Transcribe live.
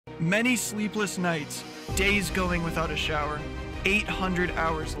Many sleepless nights, days going without a shower, 800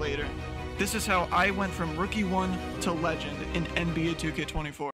 hours later. This is how I went from Rookie 1 to Legend in NBA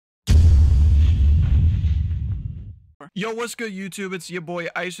 2K24. Yo, what's good YouTube? It's your boy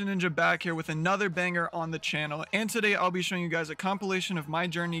IsoNinja back here with another banger on the channel, and today I'll be showing you guys a compilation of my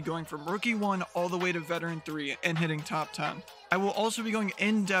journey going from Rookie 1 all the way to Veteran 3 and hitting top 10. I will also be going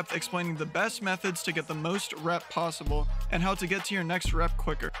in depth explaining the best methods to get the most rep possible and how to get to your next rep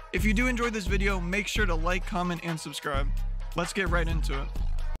quicker. If you do enjoy this video, make sure to like, comment, and subscribe. Let's get right into it.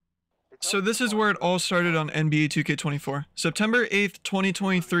 So this is where it all started on NBA 2K24. September 8th,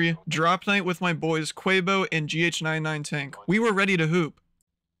 2023, drop night with my boys Quavo and GH99 Tank. We were ready to hoop.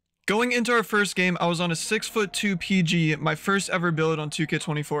 Going into our first game, I was on a 6'2" PG, my first ever build on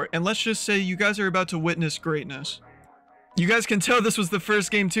 2K24, and let's just say you guys are about to witness greatness. You guys can tell this was the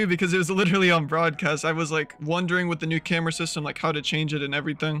first game too because it was literally on broadcast. I was like wondering with the new camera system like how to change it and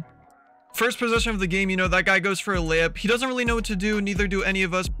everything. First possession of the game, you know, that guy goes for a layup. He doesn't really know what to do, neither do any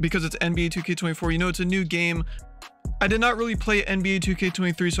of us because it's NBA 2K24. You know, it's a new game. I did not really play NBA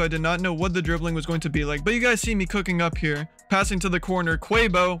 2K23, so I did not know what the dribbling was going to be like. But you guys see me cooking up here. Passing to the corner,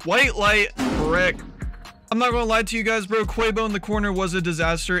 Quavo, white light, brick. I'm not gonna lie to you guys, bro. Quavo in the corner was a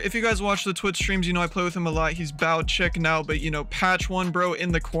disaster. If you guys watch the Twitch streams, you know I play with him a lot. He's bow check now, but you know, patch one, bro,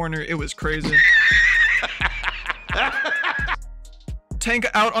 in the corner, it was crazy. Tank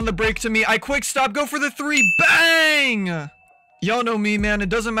out on the break to me. I quick stop, go for the three, bang! Y'all know me, man. It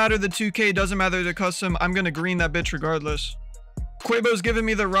doesn't matter the 2K, it doesn't matter the custom. I'm gonna green that bitch regardless. Quavo's giving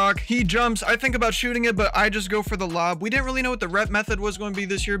me the rock. He jumps. I think about shooting it, but I just go for the lob. We didn't really know what the rep method was going to be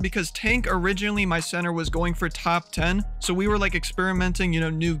this year because Tank originally, my center, was going for top 10. So we were like experimenting, you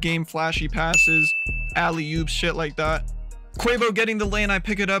know, new game flashy passes, alley-oops, shit like that. Quavo getting the lane, I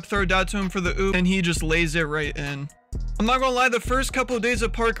pick it up, throw that to him for the oop, and he just lays it right in. I'm not gonna lie, the first couple of days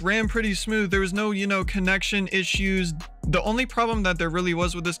of Park ran pretty smooth. There was no, you know, connection issues. The only problem that there really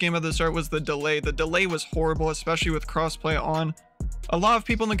was with this game at the start was the delay. The delay was horrible, especially with crossplay on. A lot of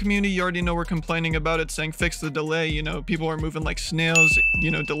people in the community, you already know, were complaining about it, saying fix the delay. You know, people are moving like snails,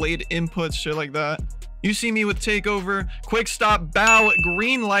 you know, delayed inputs, shit like that. You see me with takeover, quick stop, bow,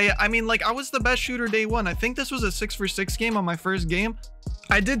 green light. I mean, like, I was the best shooter day one. I think this was a 6-for-6 game on my first game.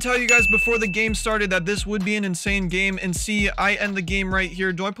 I did tell you guys before the game started that this would be an insane game, and see, I end the game right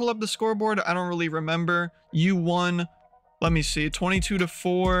here. Do I pull up the scoreboard? I don't really remember. You won. Let me see,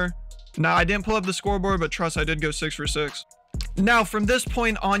 22-4. Nah, I didn't pull up the scoreboard, but trust, I did go 6-for-6. Now, from this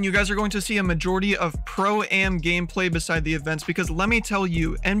point on, you guys are going to see a majority of Pro-Am gameplay beside the events, because let me tell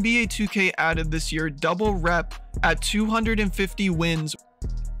you, NBA 2K added this year double rep at 250 wins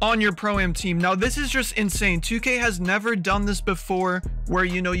on your Pro-Am team. Now, this is just insane. 2K has never done this before where,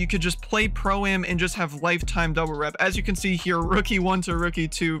 you know, you could just play Pro-Am and just have lifetime double rep. As you can see here, Rookie 1 to Rookie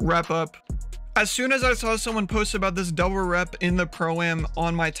 2 rep up. As soon as I saw someone post about this double rep in the Pro-Am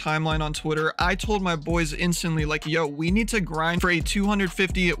on my timeline on Twitter, I told my boys instantly, like, yo, we need to grind for a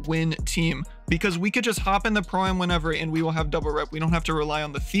 250 win team because we could just hop in the Pro-Am whenever and we will have double rep. We don't have to rely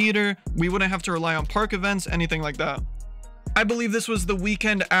on the theater. We wouldn't have to rely on park events, anything like that. I believe this was the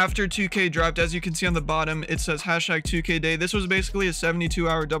weekend after 2K dropped. As you can see on the bottom, it says hashtag 2K day. This was basically a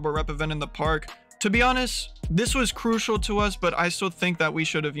 72-hour double rep event in the park. To be honest, this was crucial to us, but I still think that we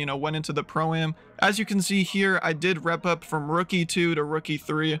should have, you know, went into the Pro-Am. As you can see here, I did rep up from Rookie 2 to Rookie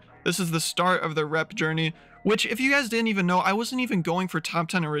 3. This is the start of the rep journey, which if you guys didn't even know, I wasn't even going for top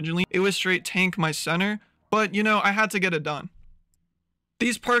 10 originally. It was straight Tank, my center, but you know, I had to get it done.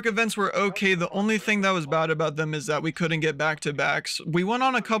 These park events were okay. The only thing that was bad about them is that we couldn't get back-to-backs. We went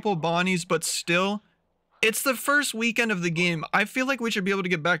on a couple Bonnies, but still, it's the first weekend of the game. I feel like we should be able to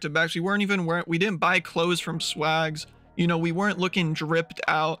get back-to-backs. We didn't buy clothes from Swags. You know, we weren't looking dripped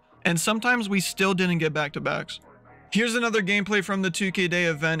out. And sometimes we still didn't get back-to-backs. Here's another gameplay from the 2K Day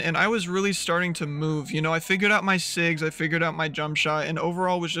event, and I was really starting to move. You know, I figured out my sigs, I figured out my jump shot, and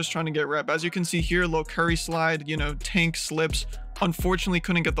overall was just trying to get rep. As you can see here, low curry slide, you know, Tank slips. Unfortunately,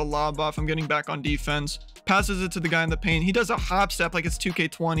 couldn't get the lob off. I'm getting back on defense. Passes it to the guy in the paint. He does a hop step like it's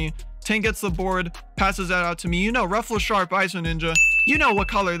 2K20. Tank gets the board, passes that out to me. You know, Ruffle Sharp IsoNinja. You know what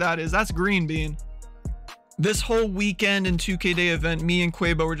color that is. That's green bean. This whole weekend in 2K Day event, me and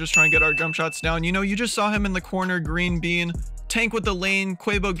Quavo were just trying to get our jump shots down. You know, you just saw him in the corner, green bean. Tank with the lane,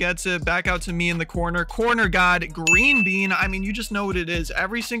 Quavo gets it, back out to me in the corner. Corner god, green bean. I mean, you just know what it is.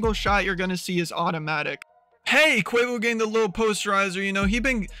 Every single shot you're going to see is automatic. Hey, Quavo getting the little posterizer, you know, he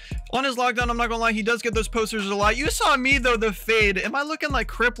been on his lockdown. I'm not gonna lie, he does get those posters a lot. You saw me though, the fade. Am I looking like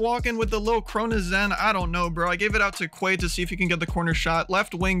Crip walking with the little Corona Zen? I don't know, bro. I gave it out to Quay to see if he can get the corner shot.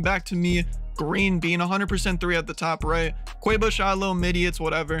 Left wing back to me, green bean, 100% 3 at the top right. Quavo shot a little midi, it's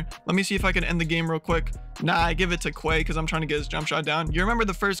whatever. Let me see if I can end the game real quick. Nah, I give it to Quay because I'm trying to get his jump shot down. You remember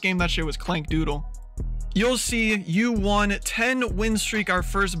the first game? That shit was clank doodle. You'll see you won 10 win streak, our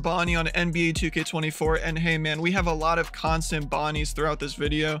first Bonnie on NBA 2K24. And hey man, we have a lot of constant Bonnies throughout this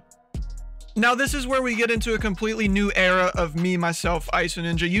video. Now this is where we get into a completely new era of me, myself,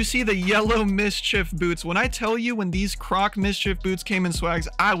 IsoNinja. You see the yellow Mischief boots. When I tell you, when these Croc Mischief boots came in swags,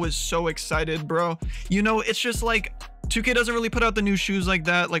 I was so excited, bro. You know, it's just like 2K doesn't really put out the new shoes like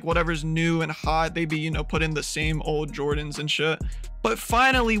that. Like whatever's new and hot, they be, you know, put in the same old Jordans and shit. But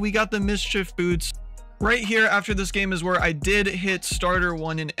finally we got the Mischief boots. Right here after this game is where I did hit starter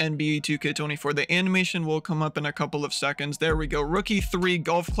 1 in NBA 2K24. The animation will come up in a couple of seconds. There we go. Rookie 3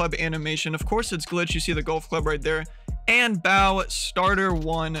 golf club animation. Of course it's glitched. You see the golf club right there. And bow starter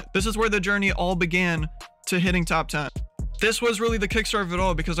 1. This is where the journey all began to hitting top 10. This was really the kickstart of it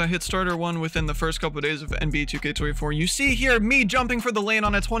all because I hit starter 1 within the first couple of days of NBA 2K24. You see here me jumping for the lane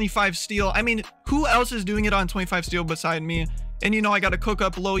on a 25 steal. I mean, who else is doing it on 25 steal beside me? And you know, I got to cook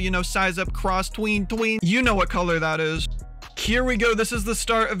up low, you know, size up, cross, tween. You know what color that is. Here we go. This is the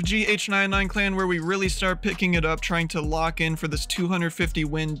start of GH99 clan where we really start picking it up, trying to lock in for this 250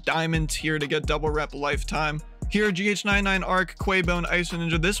 win diamond tier to get double rep lifetime. Here, GH99 Arc, Quavo, and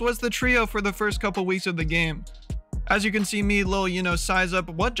IsoNinja. This was the trio for the first couple weeks of the game. As you can see me, little, you know, size up.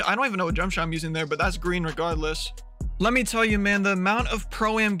 I don't even know what jump shot I'm using there, but that's green regardless. Let me tell you, man, the amount of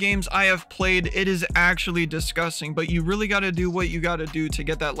pro-am games I have played, it is actually disgusting, but you really got to do what you got to do to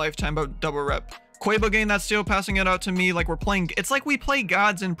get that lifetime double rep. Quavo getting that steal, passing it out to me like we're playing. It's like we play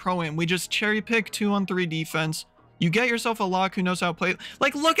gods in pro-am. We just cherry pick 2-on-3 defense. You get yourself a lock who knows how to play it.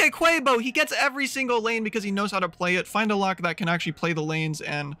 Like, look at Quavo. He gets every single lane because he knows how to play it. Find a lock that can actually play the lanes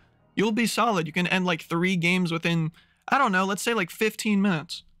and you'll be solid. You can end like 3 games within, I don't know, let's say like 15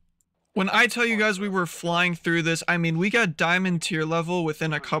 minutes. When I tell you guys we were flying through this, I mean, we got diamond tier level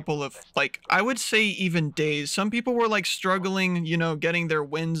within a couple of, like, I would say even days. Some people were like struggling, you know, getting their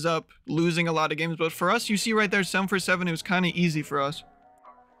wins up, losing a lot of games. But for us, you see right there, 7 for 7, it was kind of easy for us.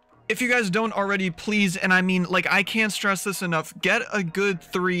 If you guys don't already, please, and I mean, like, I can't stress this enough, get a good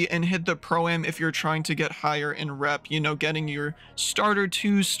 3 and hit the pro-am if you're trying to get higher in rep, you know, getting your starter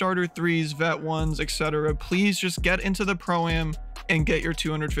 2s, starter 3s, vet 1s, etc. Please just get into the pro-am and get your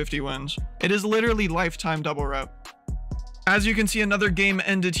 250 wins. It is literally lifetime double rep. As you can see, another game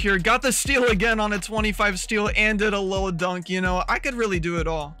ended here. Got the steal again on a 25 steal and did a little dunk. You know, I could really do it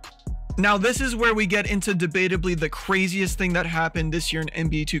all. Now, this is where we get into debatably the craziest thing that happened this year in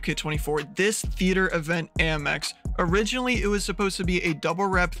NBA 2K24. This theater event, AMX. Originally, it was supposed to be a double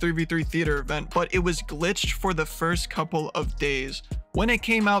rep 3v3 theater event, but it was glitched for the first couple of days. When it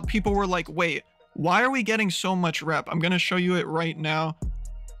came out, people were like, wait, why are we getting so much rep? I'm going to show you it right now.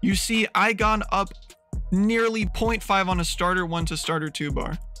 You see, I gone up nearly 0.5 on a starter 1 to starter 2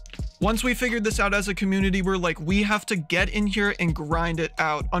 bar. Once we figured this out as a community, we're like, we have to get in here and grind it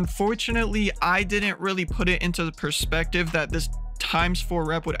out. Unfortunately, I didn't really put it into the perspective that this ×4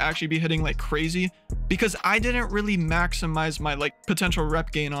 rep would actually be hitting like crazy because I didn't really maximize my like potential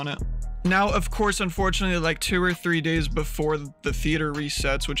rep gain on it. Now, of course, unfortunately, like 2 or 3 days before the theater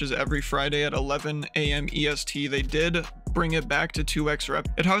resets, which is every Friday at 11 AM EST, they did bring it back to 2x rep.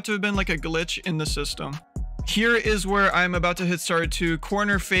 It had to have been like a glitch in the system. Here is where I'm about to hit start 2,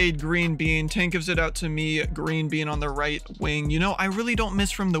 corner fade, green bean. Tank gives it out to me, green bean on the right wing. You know, I really don't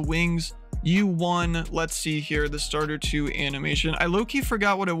miss from the wings. You won. Let's see here, the starter 2 animation. I low-key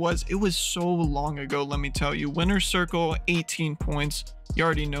forgot what it was. It was so long ago, let me tell you. Winner circle, 18 points. You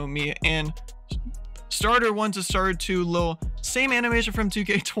already know me. And starter 1 to starter 2, little same animation from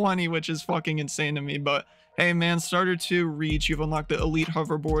 2K20, which is fucking insane to me, but hey man, starter 2 reach, you've unlocked the elite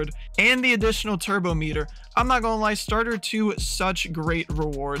hoverboard and the additional turbo meter. I'm not gonna lie, starter 2, such great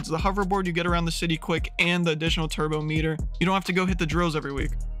rewards. The hoverboard you get around the city quick and the additional turbo meter. You don't have to go hit the drills every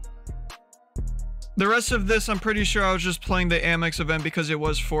week. The rest of this, I'm pretty sure I was just playing the Amex event because it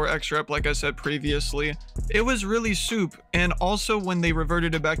was 4x rep, like I said previously. It was really soup, and also when they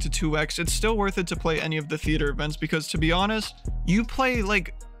reverted it back to 2x, it's still worth it to play any of the theater events because, to be honest, you play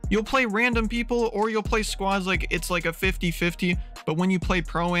like, you'll play random people or you'll play squads like it's like a 50-50, but when you play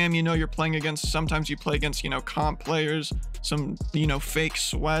pro-am, you know, you're playing against, sometimes you play against, you know, comp players, some, you know, fake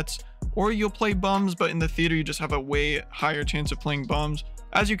sweats, or you'll play bums, but in the theater you just have a way higher chance of playing bums.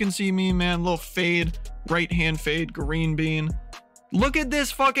 As you can see me, man, little fade, right hand fade, green bean. Look at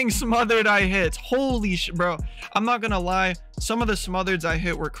this fucking smothered I hit. Holy shit, bro. I'm not gonna lie. Some of the smothers I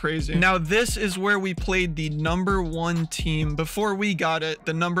hit were crazy. Now, this is where we played the #1 team. Before we got it,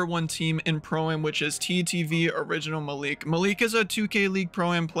 the #1 team in Pro-Am, which is TTV Original Malik. Malik is a 2K League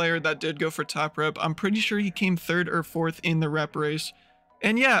Pro-Am player that did go for top rep. I'm pretty sure he came 3rd or 4th in the rep race.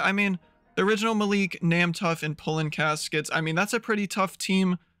 And yeah, I mean, the Original Malik, Nam Tough, and Pullin Caskets. I mean, that's a pretty tough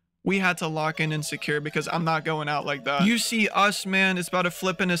team. We had to lock in and secure because I'm not going out like that. You see us, man. It's about to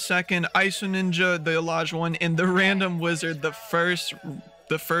flip in a second. IsoNinja, the Elijah1, and the random wizard, the first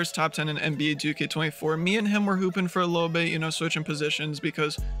top 10 in NBA 2K24. Me and him were hooping for a little bit, you know, switching positions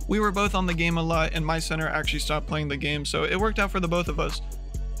because we were both on the game a lot and my center actually stopped playing the game. So it worked out for the both of us.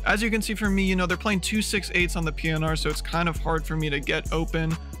 As you can see from me, you know, they're playing 2-6-8s on the PNR, so it's kind of hard for me to get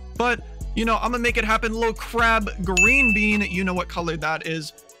open. But, you know, I'm gonna make it happen. Little crab, green bean, you know what color that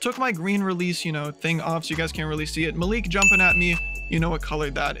is. Took my green release, you know, thing off so you guys can't really see it. Malik jumping at me, you know what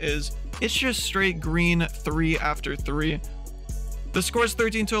color that is. It's just straight green 3 after 3. The score is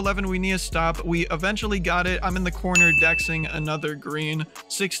 13-11. We need a stop. We eventually got it. I'm in the corner dexing another green.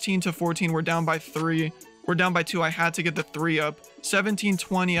 16-14. We're down by 3. We're down by 2. I had to get the 3 up.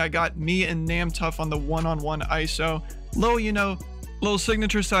 17-20. I got me and Nam Tough on the 1-on-1 ISO. Low, you know, little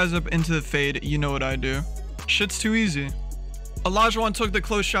signature size up into the fade. You know what I do. Shit's too easy. Elijah1 took the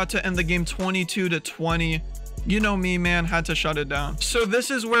close shot to end the game 22-20. You know me, man, had to shut it down. So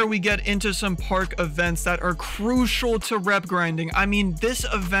this is where we get into some park events that are crucial to rep grinding. I mean, this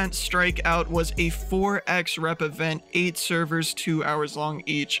event Strikeout was a 4x rep event, 8 servers, 2 hours long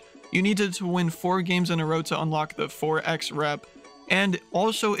each. You needed to win 4 games in a row to unlock the 4x rep. And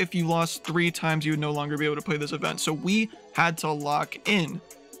also, if you lost 3 times, you would no longer be able to play this event. So we had to lock in.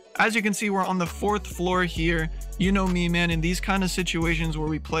 As you can see, we're on the 4th floor here. You know me, man, in these kind of situations where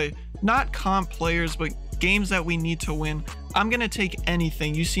we play not comp players, but games that we need to win, I'm gonna take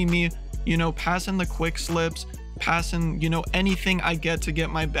anything. You see me, you know, passing the quick slips, passing, you know, anything I get to get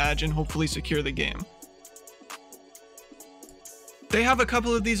my badge and hopefully secure the game. They have a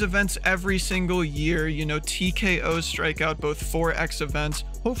couple of these events every single year, you know, TKO Strikeout, both 4x events.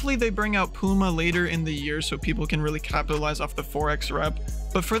 Hopefully they bring out Puma later in the year so people can really capitalize off the 4x rep.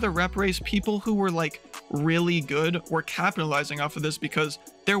 But for the rep race, people who were like really good were capitalizing off of this because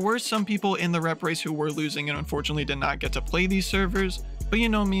there were some people in the rep race who were losing and unfortunately did not get to play these servers. But you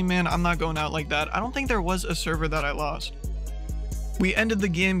know me, man, I'm not going out like that. I don't think there was a server that I lost. We ended the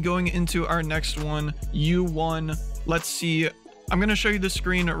game going into our next one. You won. Let's see. I'm going to show you the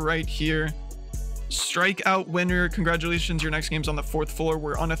screen right here. Strikeout winner. Congratulations, your next game's on the 4th floor.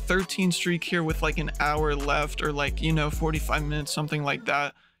 We're on a 13 streak here with like an hour left or like, you know, 45 minutes, something like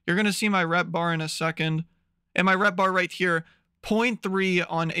that. You're going to see my rep bar in a second. And my rep bar right here, 0.3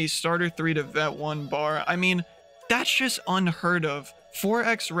 on a starter 3 to vet 1 bar. I mean, that's just unheard of.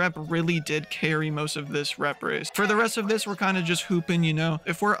 4x rep really did carry most of this rep race. For the rest of this, we're kind of just hooping, you know.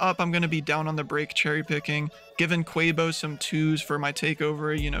 If we're up, I'm going to be down on the break cherry picking, giving Quavo some 2s for my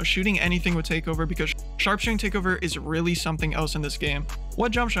takeover, you know, shooting anything with takeover because sharpshooting takeover is really something else in this game.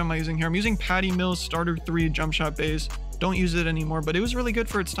 What jump shot am I using here? I'm using Patty Mills starter 3 jump shot base. Don't use it anymore, but it was really good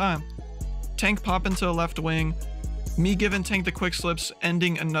for its time. Tank pop into the left wing. Me giving Tank the quick slips,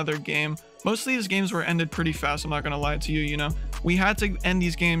 ending another game. Most of these games were ended pretty fast, I'm not gonna lie to you, you know. We had to end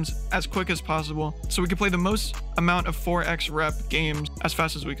these games as quick as possible so we could play the most amount of 4x rep games as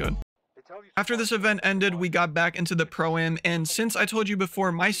fast as we could. After this event ended, we got back into the Pro-Am, and since I told you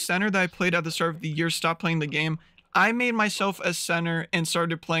before, my center that I played at the start of the year stopped playing the game, I made myself a center and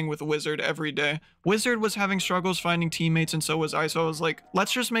started playing with Wizard every day. Wizard was having struggles finding teammates and so was I, so I was like,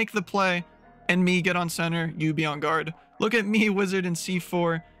 let's just make the play and me get on center, you be on guard. Look at me, Wizard, and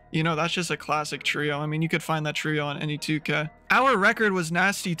C4. You know, that's just a classic trio. I mean, you could find that trio on any 2K. Our record was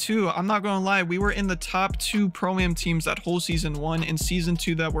nasty too. I'm not gonna lie. We were in the top 2 Pro-Am teams that whole season 1. In season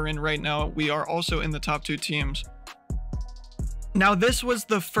 2 that we're in right now, we are also in the top 2 teams. Now, this was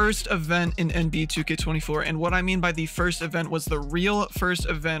the first event in NBA 2K24. And what I mean by the first event was the real first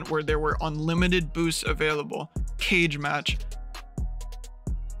event where there were unlimited boosts available. Cage match.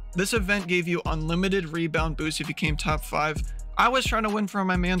 This event gave you unlimited rebound boosts if you came top 5. I was trying to win for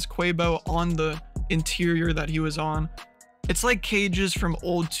my man's Quavo on the interior that he was on. It's like cages from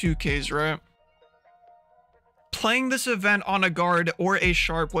old 2Ks, right? Playing this event on a guard or a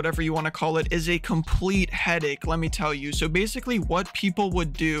sharp, whatever you want to call it, is a complete headache, let me tell you. So basically what people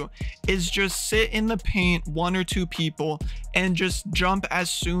would do is just sit in the paint, 1 or 2 people, and just jump as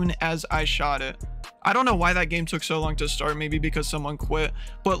soon as I shot it. I don't know why that game took so long to start, maybe because someone quit,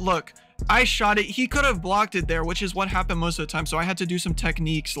 but look, I shot it. He could have blocked it there, which is what happened most of the time. So I had to do some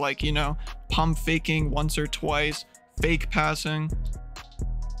techniques like, you know, pump faking once or twice, fake passing.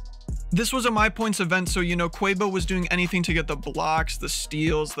 This was a My Points event, so, you know, Quavo was doing anything to get the blocks, the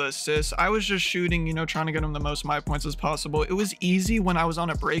steals, the assists. I was just shooting, you know, trying to get him the most My Points as possible. It was easy when I was on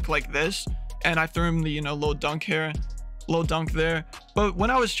a break like this, and I threw him the, you know, little dunk there. But when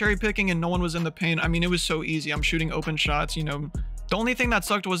I was cherry picking and no one was in the paint, I mean, it was so easy. I'm shooting open shots, you know. The only thing that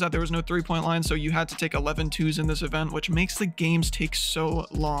sucked was that there was no 3-point line, so you had to take 11 twos in this event, which makes the games take so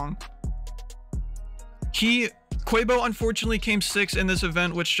long. Quavo unfortunately came 6th in this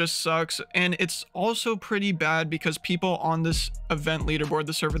event, which just sucks, and it's also pretty bad because people on this event leaderboard,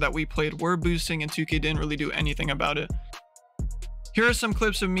 the server that we played, were boosting and 2K didn't really do anything about it. Here are some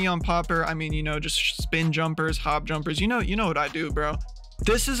clips of me on Popper. I mean, you know, just spin jumpers, hop jumpers. You know what I do, bro.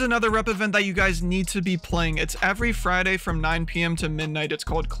 This is another rep event that you guys need to be playing. It's every Friday from 9 p.m. to midnight. It's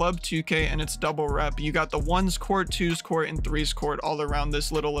called Club 2K and it's double rep. You got the 1s court, 2s court, and 3s court all around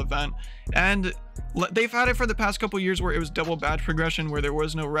this little event. And they've had it for the past couple years where it was double badge progression where there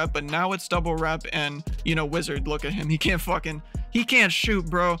was no rep, but now it's double rep. And, you know, Wizard, look at him. He can't shoot,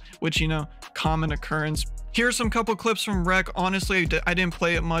 bro, which, you know, common occurrence. Here's some couple clips from Rec. Honestly, I didn't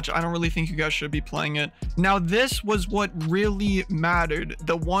play it much. I don't really think you guys should be playing it. Now, this was what really mattered,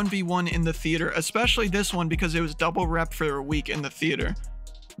 the 1v1 in the theater, especially this one because it was double rep for a week in the theater.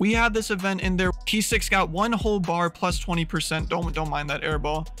 We had this event in there. P6 got 1 whole bar plus 20%. Don't mind that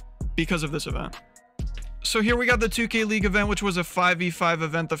airball because of this event. So here we got the 2K League event, which was a 5v5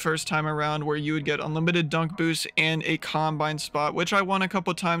 event the first time around where you would get unlimited dunk boosts and a combine spot, which I won a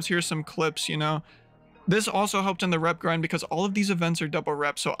couple times. Here's some clips, you know. This also helped in the rep grind because all of these events are double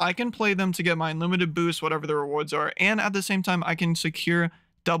rep, so I can play them to get my unlimited boost, whatever the rewards are, and at the same time I can secure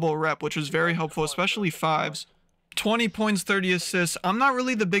double rep, which was very helpful, especially 5s. 20 points, 30 assists. I'm not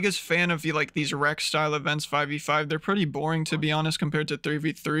really the biggest fan of these rec style events 5v5. They're pretty boring, to be honest, compared to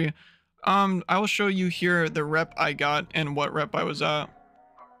 3v3. I will show you here the rep I got and what rep I was at.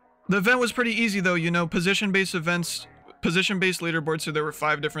 The event was pretty easy though, you know, position-based events. Position-based leaderboard, so there were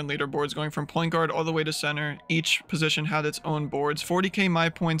 5 different leaderboards going from point guard all the way to center. Each position had its own boards. 40k My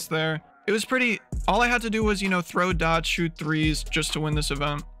Points there. It was pretty, all I had to do was, you know, throw dots, shoot 3s just to win this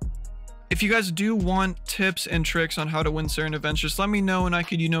event. If you guys do want tips and tricks on how to win certain events, just let me know and I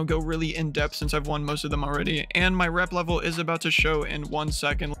could, you know, go really in depth since I've won most of them already. And my rep level is about to show in 1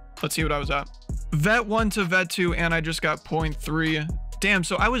 second. Let's see what I was at. Vet 1 to Vet 2, and I just got 0.3. Damn,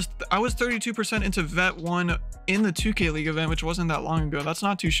 so I was 32% into Vet 1 in the 2K League event, which wasn't that long ago. That's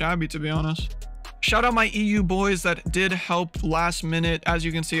not too shabby, to be honest. Shout out my EU boys that did help last minute. As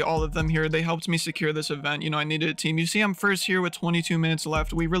you can see, all of them here, they helped me secure this event. You know, I needed a team. You see, I'm first here with 22 minutes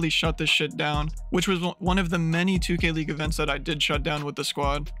left. We really shut this shit down, which was one of the many 2K League events that I did shut down with the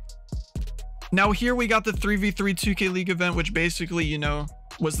squad. Now here we got the 3v3 2K League event, which basically, you know,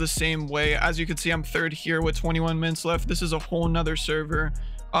 was the same way. As you can see, I'm third here with 21 minutes left. This is a whole nother server.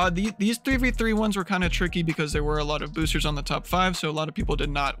 These 3v3 ones were kind of tricky because there were a lot of boosters on the top 5, so a lot of people did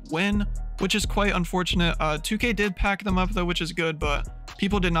not win, which is quite unfortunate. 2K did pack them up though, which is good, but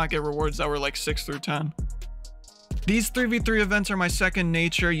people did not get rewards that were like 6 through 10. These 3v3 events are my second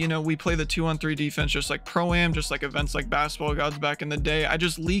nature. You know, we play the 2-on-3 defense just like Pro-Am, just like events like Basketball Gods back in the day. I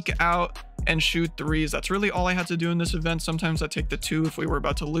just leak out and shoot 3s. That's really all I had to do in this event. Sometimes I take the 2 if we were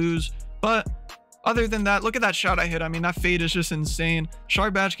about to lose, but other than that, look at that shot I hit. I mean, that fade is just insane.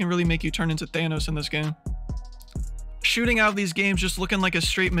 Shark Badge can really make you turn into Thanos in this game. Shooting out of these games, just looking like a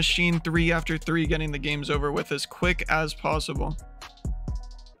straight machine 3 after 3, getting the games over with as quick as possible.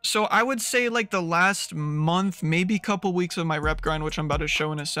 So I would say like the last month, maybe couple weeks of my rep grind, which I'm about to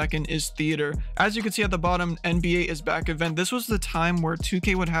show in a second, is theater. As you can see at the bottom, NBA is back event. This was the time where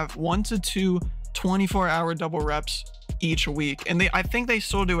 2K would have 1 to 2 24-hour double reps each week, and I think they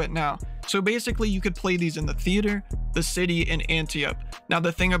still do it now. So basically you could play these in the theater, the city, and Ante-Up. Now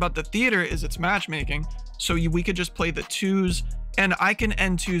the thing about the theater is it's matchmaking, so we could just play the 2s, and I can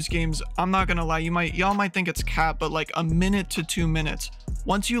end 2s games. I'm not gonna lie, y'all might think it's cap, but like a minute to 2 minutes.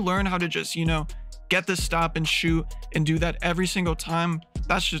 Once you learn how to just, you know, get the stop and shoot and do that every single time,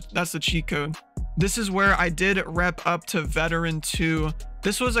 that's the cheat code. This is where I did rep up to Veteran 2.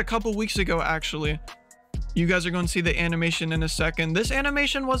 This was a couple weeks ago actually. You guys are going to see the animation in a second. This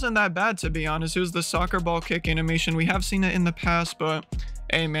animation wasn't that bad, to be honest. It was the soccer ball kick animation. We have seen it in the past, but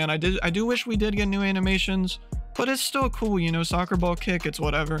hey man, I do wish we did get new animations, but it's still cool, you know. Soccer ball kick, it's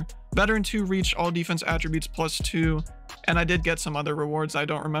whatever. Veteran 2 reached all defense attributes +2, and I did get some other rewards I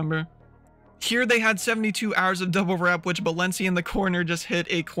don't remember. Here they had 72 hours of double rep, which Balenci in the corner just hit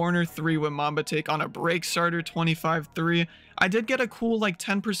a corner 3 with Mamba take on a break starter 25-3. I did get a cool like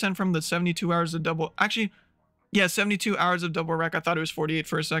 10% from the 72 hours of double. Actually, Yeah, 72 hours of double rec. I thought it was 48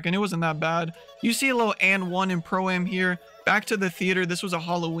 for a second. It wasn't that bad. You see a little and one in Pro-Am here. Back to the theater. This was a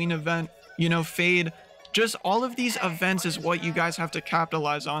Halloween event. You know, Fade. Just all of these events is what you guys have to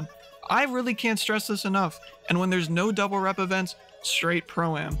capitalize on. I really can't stress this enough. And when there's no double rep events, straight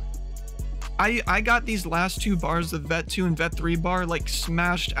Pro-Am. I got these last 2 bars, the Vet 2 and Vet 3 bar, like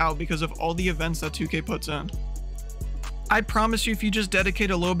smashed out because of all the events that 2K puts in. I promise you, if you just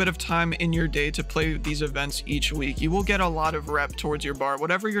dedicate a little bit of time in your day to play these events each week, you will get a lot of rep towards your bar,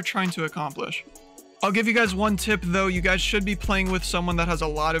 whatever you're trying to accomplish. I'll give you guys one tip though. You guys should be playing with someone that has a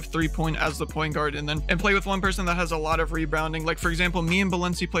lot of 3-point as the point guard, and play with one person that has a lot of rebounding. Like for example, me and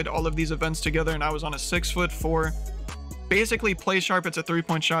Balenci played all of these events together, and I was on a 6'4". Basically play sharp, it's a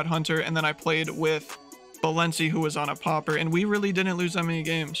 3-point shot hunter, and then I played with Balenci, who was on a popper, and we really didn't lose that many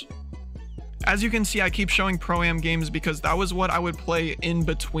games. As you can see, I keep showing Pro-Am games because that was what I would play in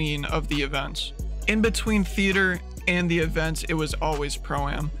between of the events. In between theater and the events, it was always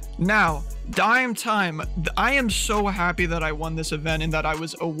Pro-Am. Now, dime time. I am so happy that I won this event and that I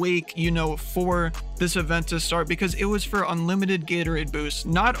was awake, you know, for this event to start, because it was for unlimited Gatorade boost.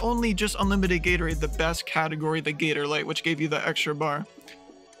 Not only just unlimited Gatorade, the best category, the Gator Light, which gave you the extra bar.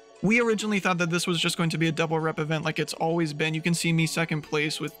 We originally thought that this was just going to be a double rep event like it's always been. You can see me second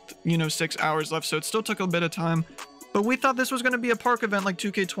place with, you know, 6 hours left, so it still took a bit of time. But we thought this was going to be a park event like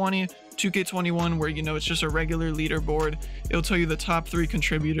 2K20, 2K21, where, you know, it's just a regular leaderboard. It'll tell you the top 3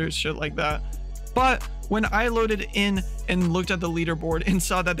 contributors, shit like that. But when I loaded in and looked at the leaderboard and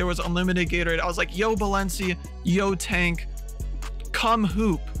saw that there was unlimited Gatorade, I was like, yo, Balenci, yo, Tank, come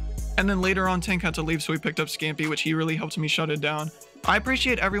hoop. And then later on, Tank had to leave, so we picked up Scampy, which he really helped me shut it down. I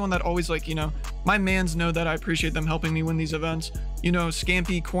appreciate everyone that always, like, you know, my mans know that I appreciate them helping me win these events. You know,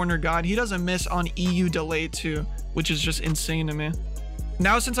 Scampy, Corner God, he doesn't miss on EU delay too, which is just insane to me.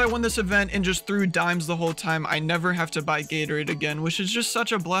 Now, since I won this event and just threw dimes the whole time, I never have to buy Gatorade again, which is just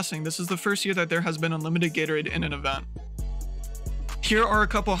such a blessing. This is the first year that there has been unlimited Gatorade in an event. Here are a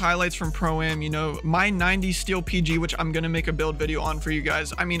couple highlights from Pro-Am. You know, my 90 Steel PG, which I'm going to make a build video on for you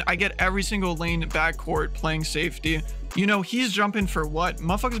guys. I mean, I get every single lane backcourt playing safety. You know, he's jumping for what?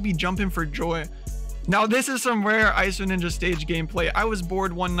 Motherfuckers be jumping for joy. Now, this is some rare IsoNinja stage gameplay. I was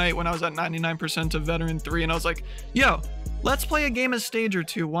bored one night when I was at 99% of Veteran 3, and I was like, yo, let's play a game of stage or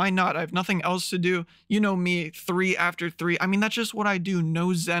two. Why not? I have nothing else to do. You know me, 3 after 3. I mean, that's just what I do.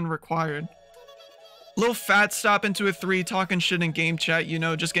 No zen required. Little fat stop into a 3, talking shit in game chat, you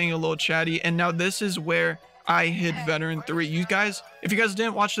know, just getting a little chatty. And now this is where I hit Veteran 3. You guys, if you guys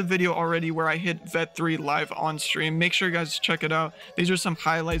didn't watch the video already where I hit Vet 3 live on stream, make sure you guys check it out. These are some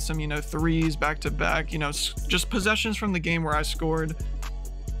highlights, some, you know, 3s back to back, you know, just possessions from the game where I scored.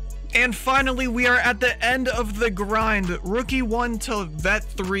 And finally, we are at the end of the grind. Rookie 1 to Vet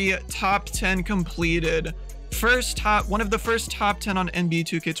 3, top 10 completed. One of the first top 10 on NBA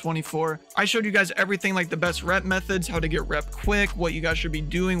 2K24. I showed you guys everything, like the best rep methods, how to get rep quick, what you guys should be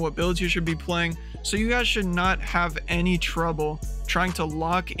doing, what builds you should be playing. So you guys should not have any trouble trying to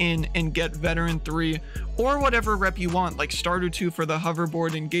lock in and get Veteran 3 or whatever rep you want, like Starter 2 for the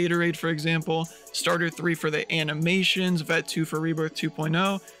hoverboard and Gatorade, for example, Starter 3 for the animations, Vet 2 for Rebirth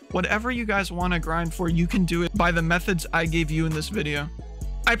 2.0. Whatever you guys want to grind for, you can do it by the methods I gave you in this video.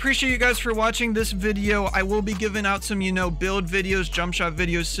 I appreciate you guys for watching this video. I will be giving out some, you know, build videos, jump shot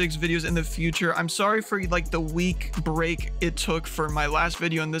videos, sigs videos in the future. I'm sorry for like the week break it took for my last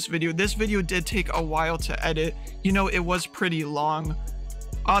video and this video. This video did take a while to edit. You know, it was pretty long.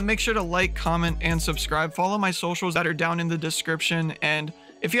 Make sure to like, comment, and subscribe. Follow my socials that are down in the description. And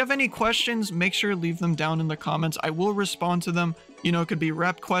if you have any questions, make sure to leave them down in the comments. I will respond to them. You know, it could be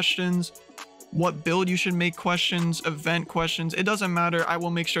rep questions, what build you should make questions, event questions. It doesn't matter. I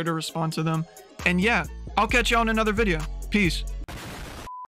will make sure to respond to them. And yeah, I'll catch you on another video. Peace.